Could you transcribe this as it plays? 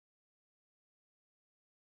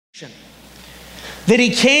that he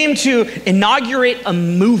came to inaugurate a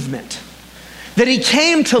movement, that he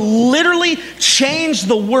came to literally change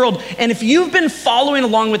the world. And if you've been following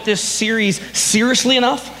along with this series seriously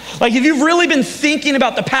enough, like if you've really been thinking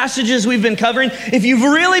about the passages we've been covering, if you've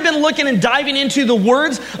really been looking and diving into the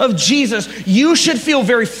words of Jesus, you should feel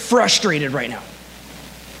very frustrated right now.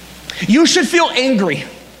 You should feel angry.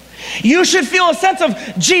 You should feel a sense of,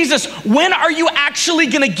 Jesus, when are you actually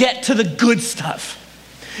gonna get to the good stuff?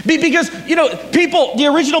 Because, people, the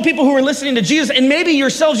original people who were listening to Jesus, and maybe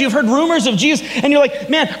yourselves, you've heard rumors of Jesus, and you're like,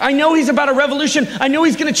 man, I know he's about a revolution. I know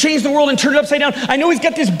he's gonna change the world and turn it upside down. I know he's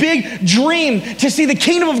got this big dream to see the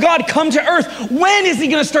kingdom of God come to earth. When is he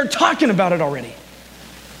gonna start talking about it already?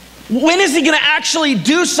 When is he gonna actually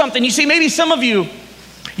do something? You see, maybe some of you,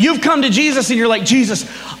 you've come to Jesus and you're like, Jesus,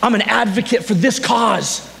 I'm an advocate for this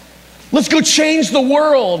cause. Let's go change the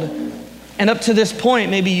world. And up to this point,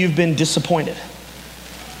 maybe you've been disappointed,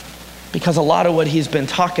 because a lot of what he's been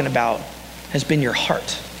talking about has been your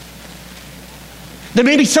heart. That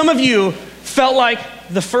maybe some of you felt like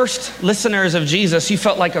the first listeners of Jesus, you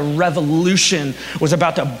felt like a revolution was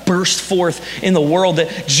about to burst forth in the world,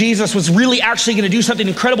 that Jesus was really actually gonna do something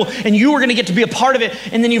incredible and you were gonna get to be a part of it,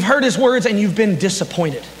 and then you've heard his words and you've been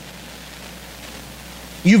disappointed.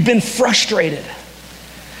 You've been frustrated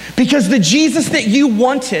because the Jesus that you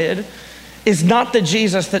wanted is not the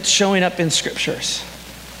Jesus that's showing up in scriptures.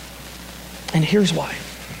 And here's why.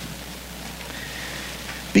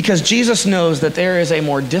 Because Jesus knows that there is a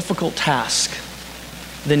more difficult task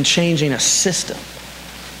than changing a system,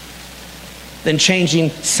 than changing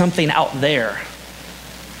something out there.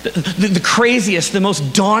 The craziest, the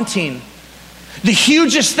most daunting, the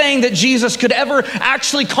hugest thing that Jesus could ever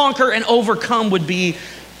actually conquer and overcome would be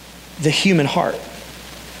the human heart.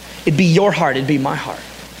 It'd be your heart, it'd be my heart.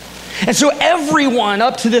 And so everyone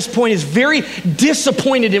up to this point is very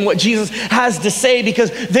disappointed in what Jesus has to say,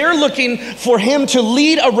 because they're looking for him to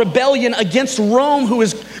lead a rebellion against Rome, who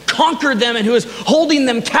has conquered them and who is holding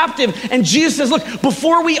them captive. And Jesus says, look,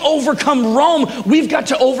 before we overcome Rome, we've got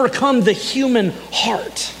to overcome the human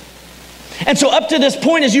heart. And so up to this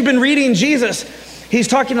point, as you've been reading Jesus, he's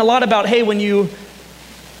talking a lot about, hey, when you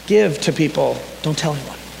give to people, don't tell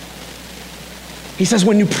anyone. He says,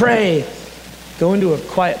 when you pray, go into a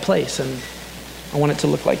quiet place, and I want it to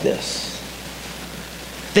look like this.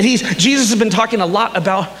 That Jesus has been talking a lot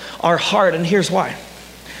about our heart, and here's why.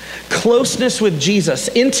 Closeness with Jesus,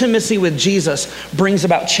 intimacy with Jesus brings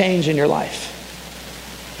about change in your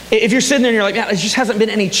life. If you're sitting there and you're like, man, there just hasn't been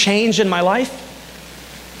any change in my life,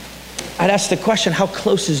 I'd ask the question, how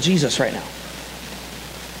close is Jesus right now?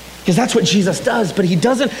 Because that's what Jesus does, but he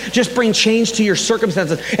doesn't just bring change to your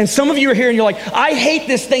circumstances. And some of you are here and you're like, I hate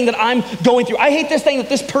this thing that I'm going through. I hate this thing that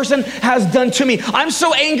this person has done to me. I'm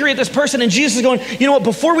so angry at this person. And Jesus is going, you know what,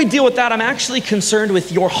 before we deal with that, I'm actually concerned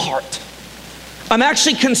with your heart. I'm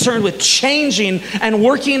actually concerned with changing and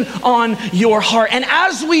working on your heart. And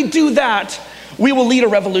as we do that, we will lead a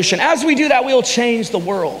revolution. As we do that, we will change the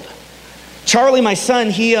world. Charlie, my son,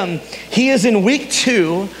 he is in week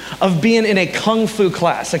 2 of being in a Kung Fu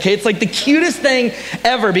class, okay? It's like the cutest thing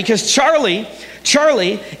ever, because Charlie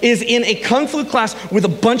is in a Kung Fu class with a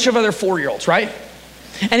bunch of other 4-year-olds, right?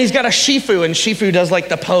 And he's got a Shifu, and Shifu does like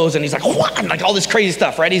the pose, and he's like, what? Like all this crazy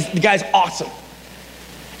stuff, right? The guy's awesome.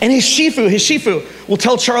 And his Shifu will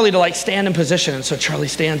tell Charlie to like stand in position, and so Charlie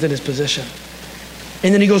stands in his position.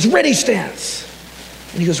 And then he goes, ready, stands.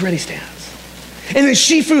 And he goes, ready, stands. And then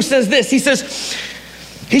Shifu says this, he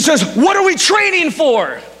says, what are we training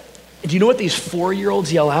for? And do you know what these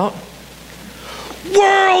 4-year-olds yell out?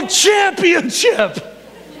 World Championship!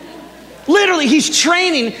 Literally, he's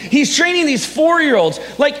training these 4-year-olds.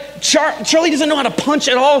 Like Charlie doesn't know how to punch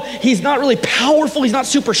at all. He's not really powerful. He's not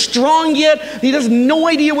super strong yet. He has no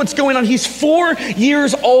idea what's going on. He's 4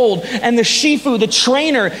 years old. And the Shifu, the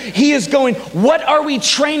trainer, he is going, what are we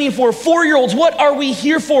training for? 4-year-olds, what are we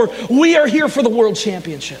here for? We are here for the World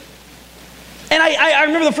Championship. And I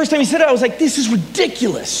remember the first time he said it, I was like, this is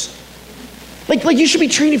ridiculous. Like you should be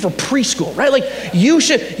training for preschool, right? Like you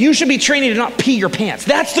should be training to not pee your pants.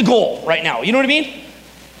 That's the goal right now. You know what I mean?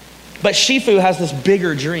 But Shifu has this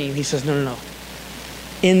bigger dream. He says, no.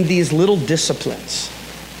 In these little disciplines,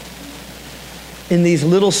 in these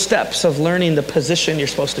little steps of learning the position you're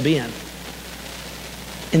supposed to be in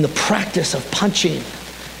the practice of punching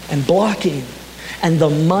and blocking and the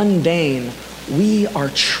mundane, we are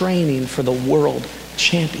training for the World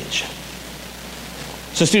Championship.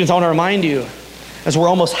 So students, I want to remind you, as we're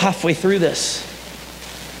almost halfway through this,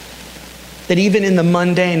 that even in the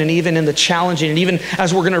mundane and even in the challenging, and even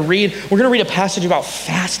as we're going to read a passage about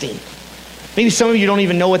fasting. Maybe some of you don't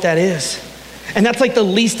even know what that is. And that's like the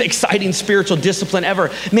least exciting spiritual discipline ever.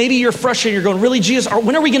 Maybe you're frustrated, you're going, really, Jesus,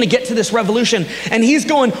 when are we gonna get to this revolution? And he's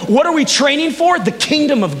going, what are we training for? The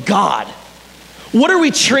kingdom of God. What are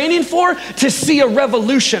we training for? To see a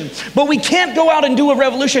revolution. But we can't go out and do a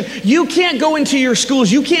revolution. You can't go into your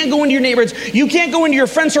schools, you can't go into your neighborhoods, you can't go into your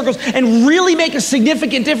friend circles and really make a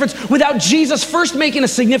significant difference without Jesus first making a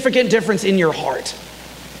significant difference in your heart.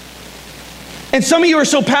 And some of you are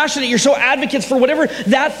so passionate, you're so advocates for whatever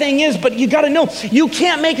that thing is, but you gotta know, you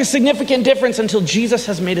can't make a significant difference until Jesus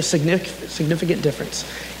has made a significant difference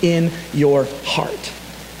in your heart.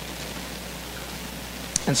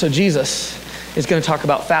 And so Jesus is going to talk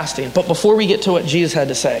about fasting. But before we get to what Jesus had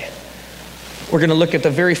to say, we're going to look at the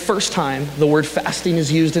very first time the word fasting is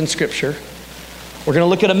used in Scripture. We're going to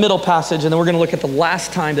look at a middle passage, and then we're going to look at the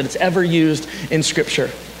last time that it's ever used in Scripture.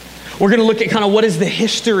 We're going to look at kind of what is the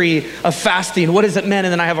history of fasting, what does it mean, and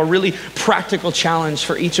then I have a really practical challenge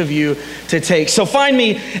for each of you to take. So find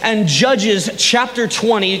me in Judges chapter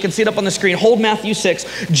 20. You can see it up on the screen. Hold Matthew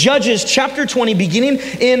 6. Judges chapter 20, beginning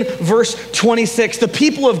in verse 26. The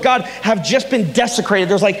people of God have just been desecrated.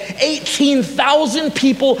 There's like 18,000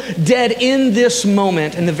 people dead in this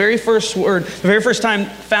moment. And the very first word, the very first time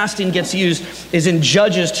fasting gets used is in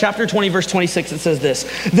Judges chapter 20, verse 26. It says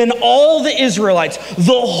this: Then all the Israelites,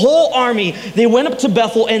 the whole army, they went up to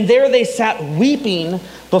Bethel, and there they sat weeping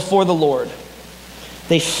before the Lord.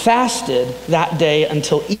 They fasted that day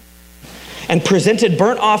until evening and presented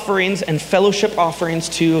burnt offerings and fellowship offerings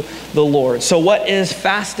to the Lord. So what is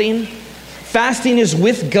fasting? Fasting is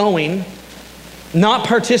withgoing, not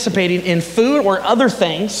participating in food or other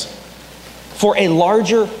things for a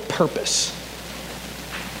larger purpose.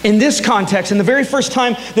 In this context, in the very first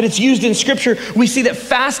time that it's used in Scripture, we see that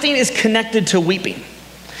fasting is connected to weeping.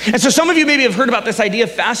 And so some of you maybe have heard about this idea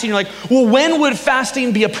of fasting. You're like, well, when would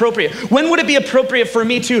fasting be appropriate? When would it be appropriate for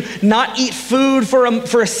me to not eat food for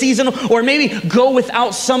a season, or maybe go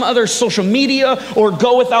without some other social media, or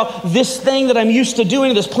go without this thing that I'm used to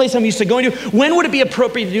doing, this place I'm used to going to? When would it be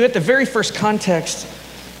appropriate to do it? The very first context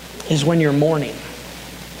is when you're mourning.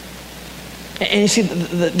 And you see,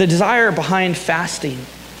 the desire behind fasting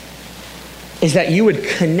is that you would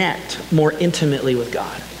connect more intimately with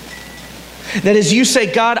God. That as you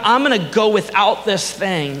say, God, I'm going to go without this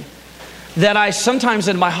thing that I sometimes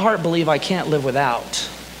in my heart believe I can't live without.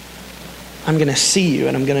 I'm going to see you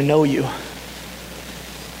and I'm going to know you.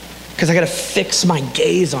 Because I got to fix my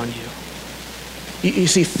gaze on you. You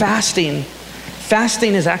see, fasting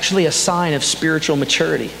is actually a sign of spiritual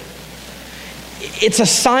maturity. It's a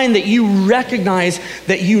sign that you recognize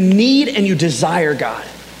that you need and you desire God.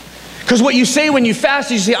 Because what you say when you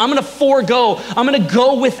fast is you say, I'm going to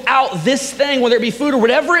go without this thing, whether it be food or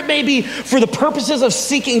whatever it may be, for the purposes of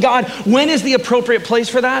seeking God. When is the appropriate place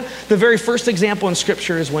for that? The very first example in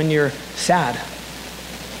Scripture is when you're sad,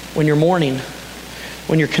 when you're mourning,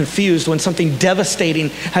 when you're confused, when something devastating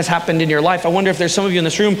has happened in your life. I wonder if there's some of you in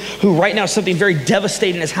this room who right now something very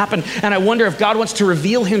devastating has happened, and I wonder if God wants to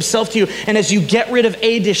reveal himself to you, and as you get rid of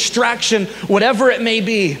a distraction, whatever it may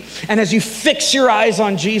be, and as you fix your eyes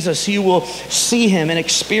on Jesus, you will see him and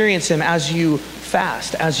experience him as you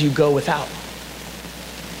fast, as you go without.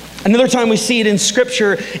 Another time we see it in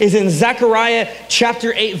Scripture is in Zechariah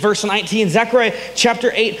chapter 8, verse 19. Zechariah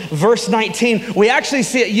chapter 8, verse 19. We actually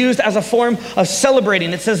see it used as a form of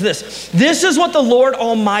celebrating. It says this: This is what the Lord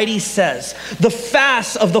Almighty says. The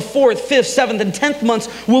fasts of the 4th, 5th, 7th, and 10th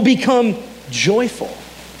months will become joyful.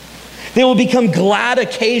 They will become glad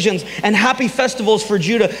occasions and happy festivals for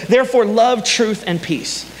Judah. Therefore, love, truth, and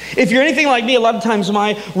peace. If you're anything like me, a lot of times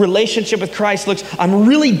my relationship with Christ I'm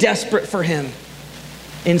really desperate for him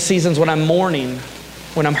in seasons when I'm mourning,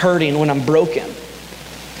 when I'm hurting, when I'm broken.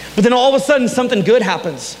 But then all of a sudden something good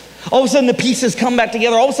happens. All of a sudden the pieces come back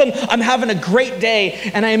together. All of a sudden I'm having a great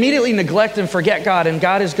day, and I immediately neglect and forget God. And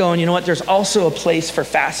God is going, you know what? There's also a place for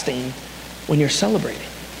fasting when you're celebrating,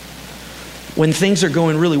 when things are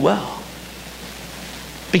going really well.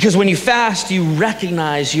 Because when you fast, you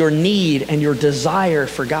recognize your need and your desire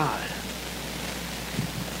for God.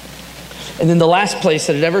 And then the last place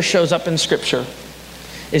that it ever shows up in Scripture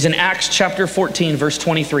is in Acts chapter 14, verse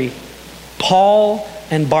 23. Paul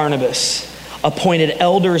and Barnabas appointed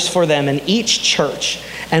elders for them in each church,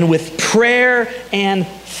 and with prayer and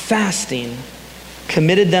fasting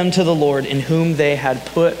committed them to the Lord, in whom they had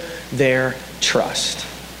put their trust.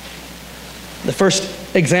 The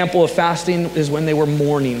first example of fasting is when they were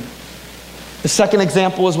mourning. The second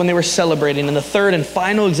example is when they were celebrating. And the third and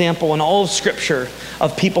final example in all of Scripture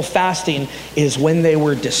of people fasting is when they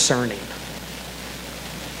were discerning.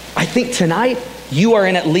 I think tonight you are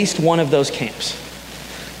in at least one of those camps.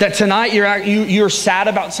 That tonight you're sad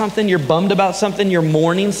about something, you're bummed about something, you're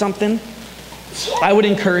mourning something, I would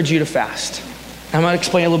encourage you to fast. I'm going to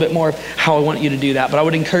explain a little bit more of how I want you to do that, but I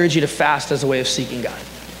would encourage you to fast as a way of seeking God.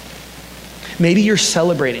 Maybe you're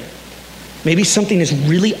celebrating. Maybe something has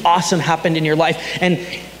really awesome happened in your life, and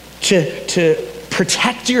to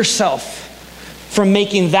protect yourself from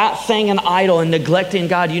making that thing an idol and neglecting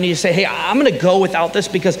God, you need to say, hey, I'm going to go without this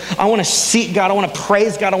because I want to seek God, I want to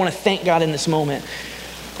praise God, I want to thank God in this moment.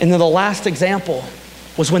 And then the last example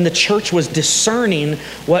was when the church was discerning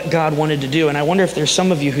what God wanted to do. And I wonder if there's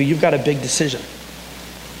some of you who you've got a big decision.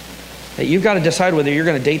 That you've got to decide whether you're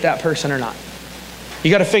going to date that person or not. You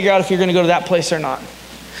got to figure out if you're going to go to that place or not.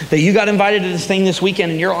 That you got invited to this thing this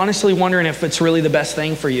weekend and you're honestly wondering if it's really the best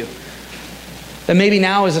thing for you. That maybe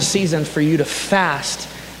now is a season for you to fast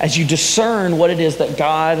as you discern what it is that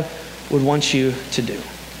God would want you to do.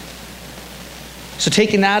 So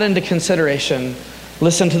taking that into consideration,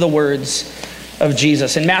 listen to the words of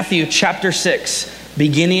Jesus. In Matthew chapter 6,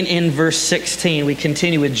 beginning in verse 16, we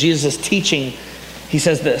continue with Jesus' teaching. He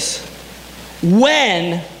says this,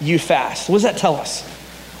 when you fast. What does that tell us?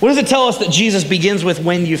 What does it tell us that Jesus begins with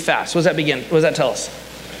when you fast? What does that tell us?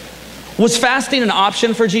 Was fasting an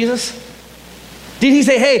option for Jesus? Did he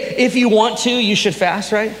say, hey, if you want to, you should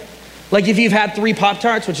fast, right? Like if you've had 3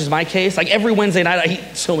 Pop-Tarts, which is my case, like every Wednesday night, I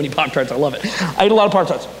eat so many Pop-Tarts, I love it. I eat a lot of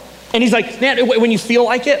Pop-Tarts. And he's like, man, when you feel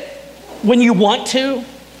like it, when you want to.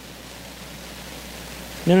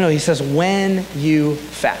 No, he says, when you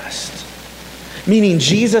fast. Meaning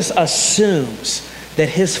Jesus assumes that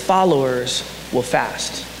his followers will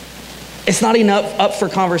fast. It's not enough up for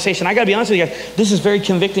conversation. I gotta be honest with you guys, this is very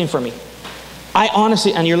convicting for me. I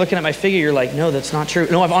honestly, and you're looking at my figure, you're like, no, that's not true.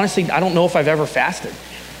 No, I don't know if I've ever fasted.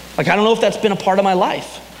 Like, I don't know if that's been a part of my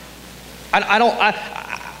life.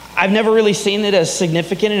 I've never really seen it as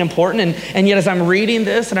significant and important. And yet as I'm reading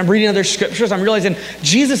this and I'm reading other scriptures, I'm realizing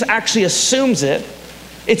Jesus actually assumes it.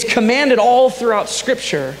 It's commanded all throughout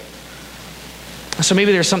scripture. So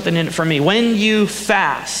maybe there's something in it for me. When you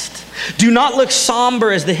fast, do not look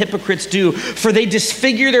somber as the hypocrites do, for they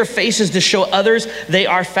disfigure their faces to show others they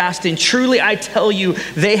are fasting. Truly, I tell you,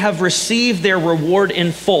 they have received their reward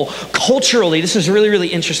in full. Culturally, this is really, really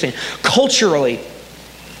interesting. Culturally,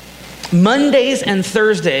 Mondays and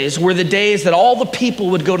Thursdays were the days that all the people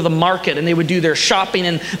would go to the market and they would do their shopping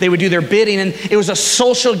and they would do their bidding, and it was a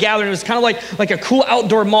social gathering. It was kind of like a cool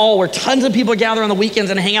outdoor mall where tons of people gather on the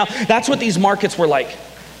weekends and hang out. That's what these markets were like.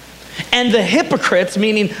 And the hypocrites,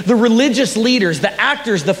 meaning the religious leaders, the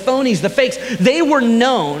actors, the phonies, the fakes, they were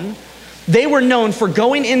known for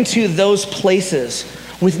going into those places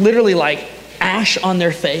with literally like ash on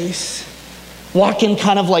their face, walking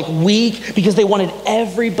kind of like weak because they wanted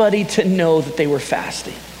everybody to know that they were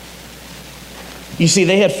fasting. You see,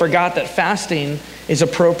 they had forgot that fasting is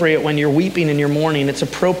appropriate when you're weeping and you're mourning. It's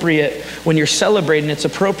appropriate when you're celebrating. It's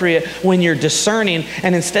appropriate when you're discerning.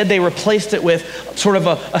 And instead they replaced it with sort of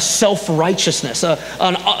a self-righteousness,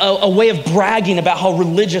 a way of bragging about how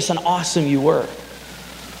religious and awesome you were.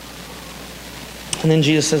 And then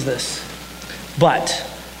Jesus says this, but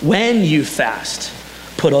when you fast,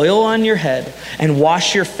 put oil on your head and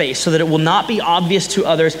wash your face so that it will not be obvious to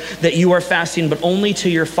others that you are fasting, but only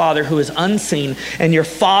to your Father who is unseen. And your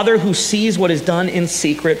Father who sees what is done in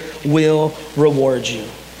secret will reward you.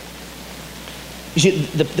 You see,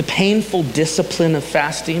 the painful discipline of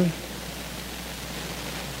fasting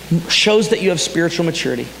shows that you have spiritual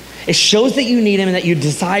maturity. It shows that you need him and that you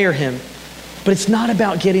desire him, but it's not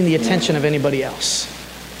about getting the attention of anybody else.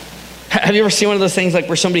 Have you ever seen one of those things like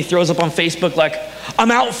where somebody throws up on Facebook like,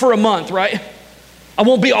 I'm out for a month, right? I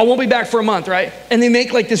won't be back for a month, right? And they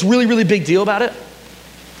make like this really, really big deal about it.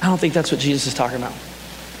 I don't think that's what Jesus is talking about.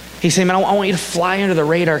 He's saying, man, I want you to fly under the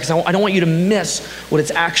radar because I don't want you to miss what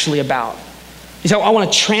it's actually about. He said, I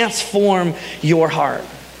want to transform your heart.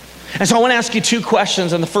 And so I want to ask you 2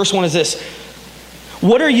 questions. And the first one is this.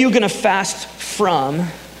 What are you going to fast from?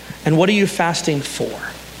 And what are you fasting for?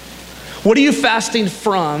 What are you fasting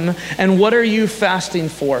from, and what are you fasting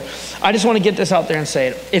for? I just want to get this out there and say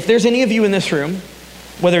it. If there's any of you in this room,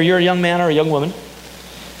 whether you're a young man or a young woman,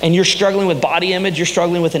 and you're struggling with body image, you're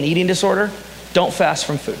struggling with an eating disorder, don't fast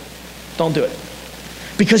from food. Don't do it.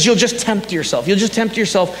 Because you'll just tempt yourself. You'll just tempt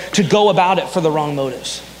yourself to go about it for the wrong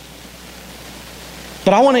motives.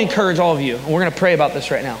 But I want to encourage all of you, and we're going to pray about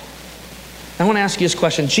this right now. I want to ask you this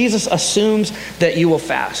question. Jesus assumes that you will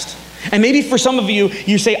fast. And maybe for some of you,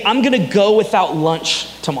 you say, I'm going to go without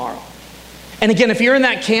lunch tomorrow. And again, if you're in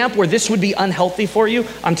that camp where this would be unhealthy for you,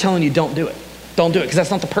 I'm telling you, don't do it. Don't do it, because that's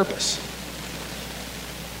not the purpose.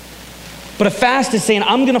 But a fast is saying,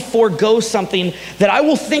 I'm gonna forego something that I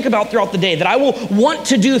will think about throughout the day, that I will want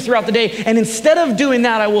to do throughout the day. And instead of doing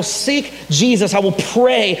that, I will seek Jesus. I will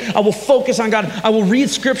pray. I will focus on God. I will read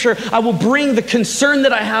scripture. I will bring the concern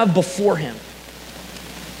that I have before him.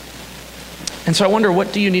 And so I wonder,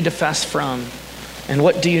 what do you need to fast from? And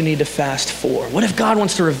what do you need to fast for? What if God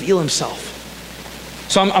wants to reveal himself?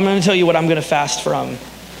 So I'm gonna tell you what I'm gonna fast from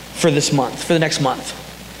for this month, for the next month.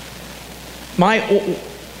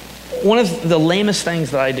 One of the lamest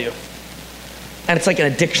things that I do, and it's like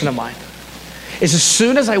an addiction of mine, is as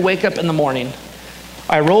soon as I wake up in the morning,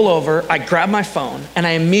 I roll over, I grab my phone, and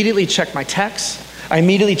I immediately check my texts, I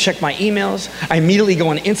immediately check my emails, I immediately go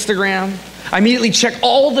on Instagram, I immediately check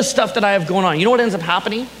all the stuff that I have going on. You know what ends up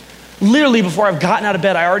happening? Literally before I've gotten out of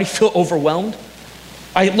bed, I already feel overwhelmed.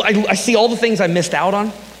 I see all the things I missed out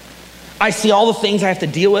on. I see all the things I have to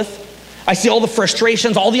deal with. I see all the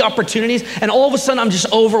frustrations, all the opportunities, and all of a sudden I'm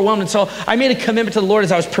just overwhelmed. And so I made a commitment to the Lord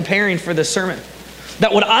as I was preparing for this sermon,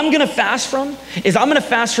 that what I'm gonna fast from is I'm gonna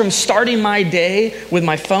fast from starting my day with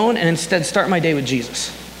my phone and instead start my day with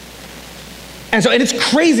Jesus. And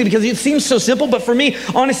it's crazy because it seems so simple, but for me,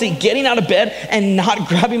 honestly, getting out of bed and not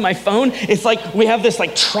grabbing my phone, it's like we have this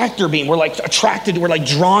like tractor beam. We're like attracted, we're like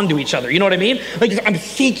drawn to each other. You know what I mean? Like I'm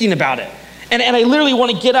thinking about it. And I literally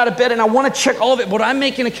want to get out of bed and I want to check all of it, but I'm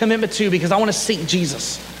making a commitment to because I want to seek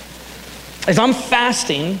Jesus. As I'm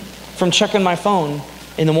fasting from checking my phone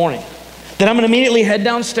in the morning, then I'm going to immediately head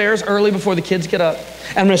downstairs early before the kids get up.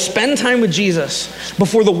 And I'm going to spend time with Jesus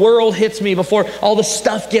before the world hits me, before all the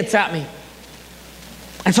stuff gets at me.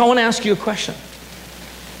 And so I want to ask you a question.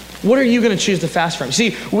 What are you going to choose to fast from?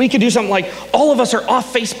 See, we could do something like all of us are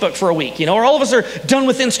off Facebook for a week, or all of us are done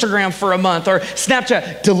with Instagram for a month, or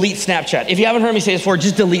Snapchat, delete Snapchat. If you haven't heard me say this before,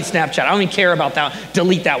 just delete Snapchat. I don't even care about that.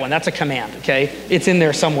 Delete that one. That's a command, okay? It's in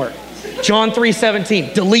there somewhere. John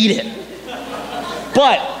 3:17, delete it.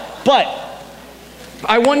 But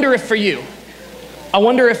I wonder if for you,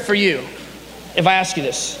 if I ask you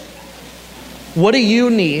this, what do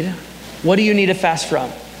you need to fast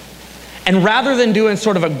from? And rather than doing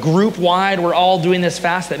sort of a group wide, we're all doing this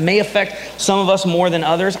fast that may affect some of us more than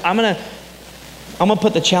others, I'm gonna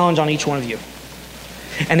put the challenge on each one of you.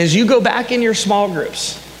 And as you go back in your small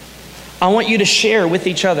groups, I want you to share with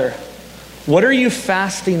each other, what are you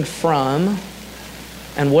fasting from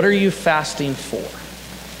and what are you fasting for?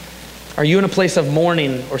 Are you in a place of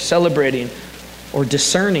mourning or celebrating or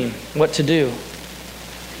discerning what to do?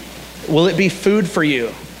 Will it be food for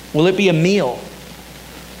you? Will it be a meal?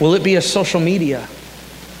 Will it be a social media?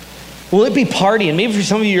 Will it be partying? Maybe for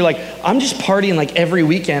some of you, you're like, I'm just partying like every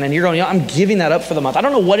weekend, and you're going, I'm giving that up for the month. I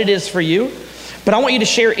don't know what it is for you, but I want you to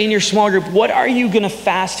share in your small group, what are you gonna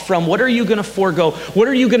fast from? What are you gonna forego? What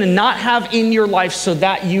are you gonna not have in your life so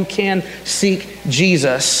that you can seek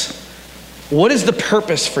Jesus? What is the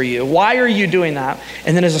purpose for you? Why are you doing that?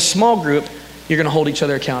 And then as a small group, you're gonna hold each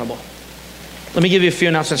other accountable. Let me give you a few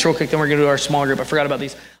announcements real quick, then we're gonna do our small group. I forgot about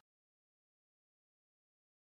these.